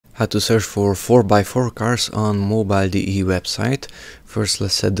How to search for 4x4 cars on mobile.de website. First,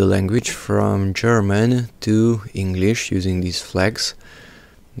 let's set the language from German to English using these flags.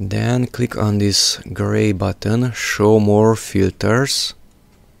 Then click on this gray button, show more filters.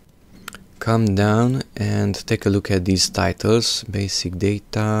 Come down and take a look at these titles: basic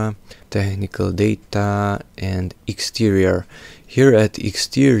data, technical data, and exterior. Here at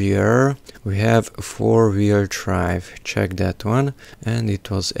exterior we have four-wheel drive. Check that one, and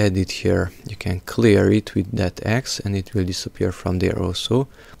it was added here. You can clear it with that X and it will disappear from there also,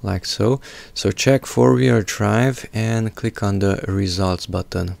 like so. So check four-wheel drive and click on the results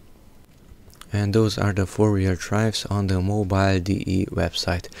button. And those are the four-wheel drives on the mobile.de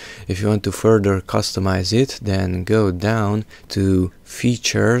website. If you want to further customize it, then go down to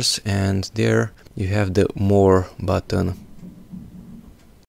features and there you have the more button.